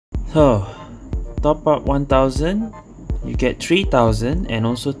So top up 1000, you get 3000 and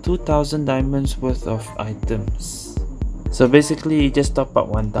also 2000 diamonds worth of items. So basically you just top up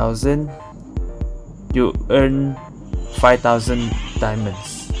 1000, you earn 5000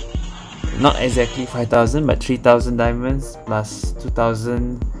 diamonds. Not exactly 5000 but 3000 diamonds plus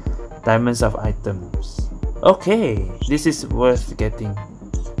 2000 diamonds of items. Okay, this is worth getting.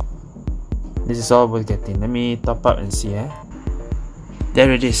 This is all worth getting. Let me top up and see.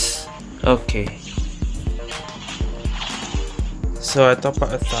 There it is. Okay, so I top up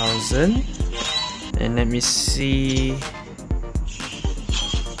 1000 and let me see.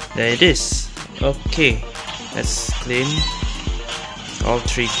 There it is. Okay, let's claim all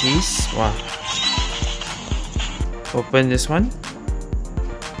 3 keys. Wow. Open this one,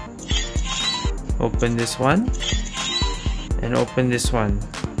 open this one, and open this one.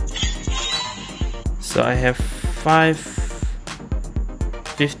 So I have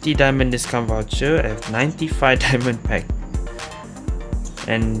 50 diamond discount voucher, I have 95 diamond pack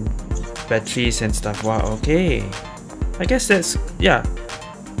and batteries and stuff. Wow, okay, I guess that's, yeah,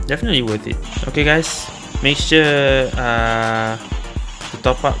 definitely worth it. Okay guys, make sure to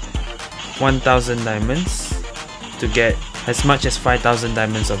top up 1000 diamonds to get as much as 5000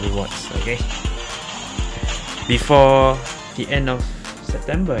 diamonds of rewards, okay, before the end of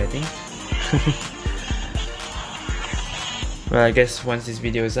September, I think. Well, I guess once this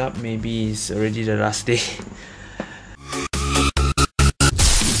video is up, maybe it's already the last day.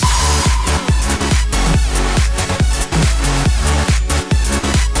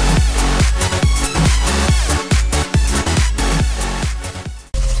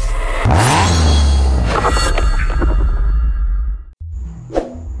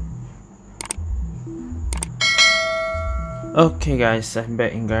 Okay guys, I'm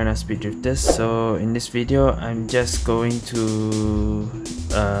back in Garena Speed Drifters. So in this video, I'm just going to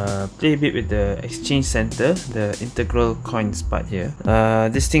play a bit with the exchange center, the integral coins part here.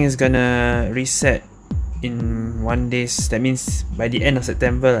 This thing is gonna reset in 1 day. That means by the end of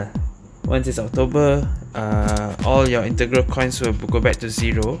September. Once it's October, all your integral coins will go back to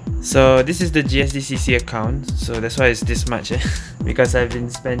 0. So this is the GSDCC account, so that's why it's this much because I've been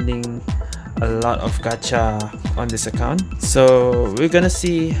spending a lot of gacha on this account. So we're gonna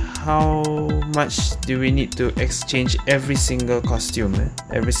see how much do we need to exchange every single costume.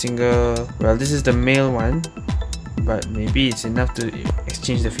 Every single, well, this is the male one, but maybe it's enough to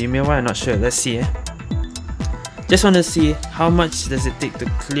exchange the female one. I'm not sure. Let's see. Just want to see how much does it take to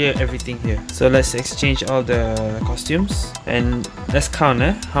clear everything here. So let's exchange all the costumes and let's count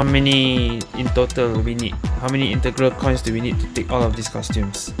how many in total we need. How many integral coins do we need to take all of these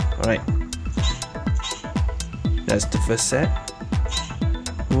costumes? Alright, that's the first set.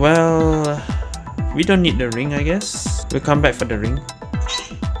 Well, we don't need the ring, I guess. We'll come back for the ring.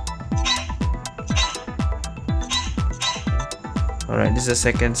 Alright, this is the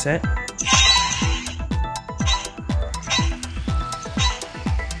second set.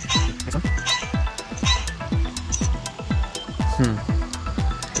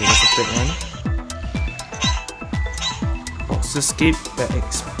 Okay, that's the third one. Boxer skip,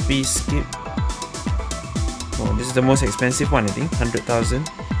 XP skip. Oh, this is the most expensive one, I think. 100,000.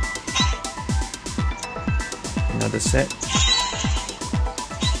 Another set.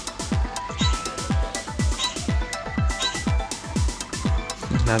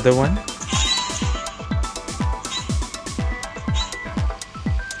 Another one.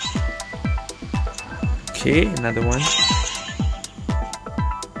 Okay, another one.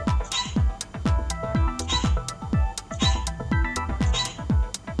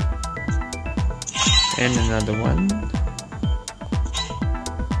 And another one.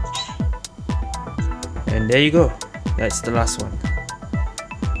 And there you go. That's the last one.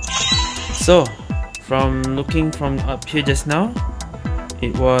 So, from looking from up here just now,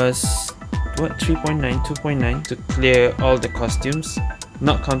 it was what, 3.9, 2.9 to clear all the costumes,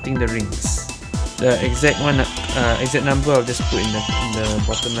 not counting the rings. The exact one, exact number I'll just put in the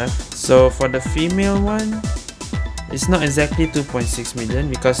bottom left. So for the female one, it's not exactly 2.6 million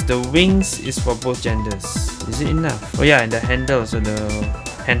because the wings is for both genders. Is it enough? Oh yeah, and the handle, so the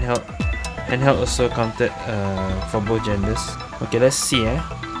handheld also counted for both genders. Okay, let's see.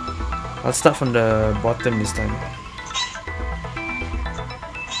 I'll start from the bottom this time.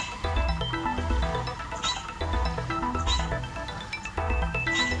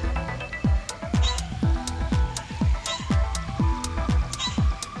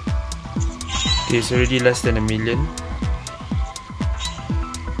 Okay, it's already less than 1 million.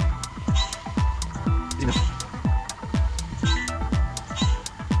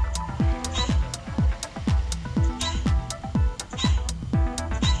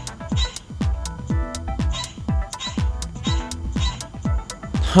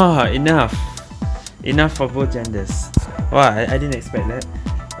 Enough. Enough for both genders. Wow, I didn't expect that.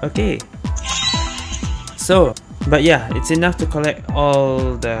 Okay. So, but yeah, it's enough to collect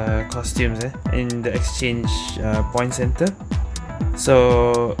all the costumes in the exchange point center.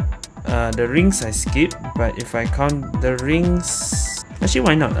 So, the rings I skip, but if I count the rings, actually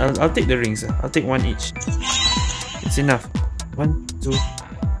why not? I'll take the rings. I'll take one each. It's enough. 1, 2,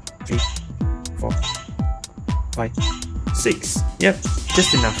 3, 4, 5, 6. Yep,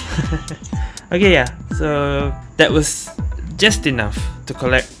 just enough. Okay, yeah. So that was just enough to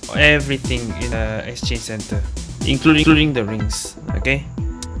collect everything in the exchange center, including the rings. Okay.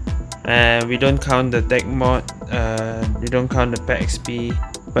 We don't count the tech mod. We don't count the pack XP.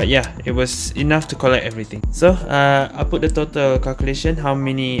 But yeah, it was enough to collect everything. So I'll put the total calculation. How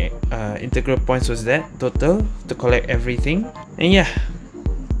many integral points was that total to collect everything? And yeah,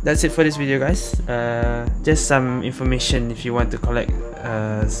 that's it for this video, guys. Just some information if you want to collect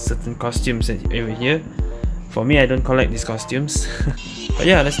certain costumes over here. For me, I don't collect these costumes. But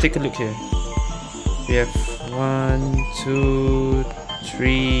yeah, let's take a look here. We have 1, 2,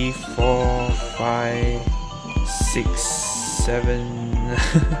 3, 4, 5, 6, 7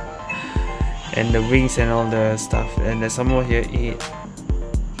 and the wings and all the stuff, and there's some more here. 8.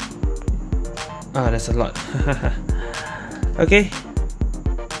 That's a lot. Okay,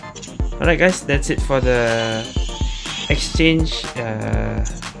 alright guys, that's it for the exchange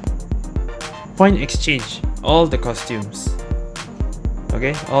point exchange. All the costumes,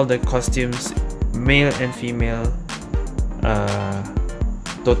 okay, all the costumes, male and female,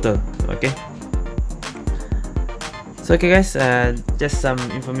 total. Okay. So okay guys, just some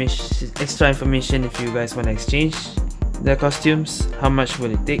information, extra information if you guys want to exchange the costumes. How much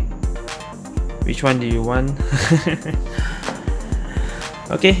will it take? Which one do you want?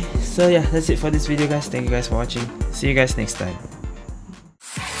 Okay, so yeah, that's it for this video, guys. Thank you guys for watching. See you guys next time.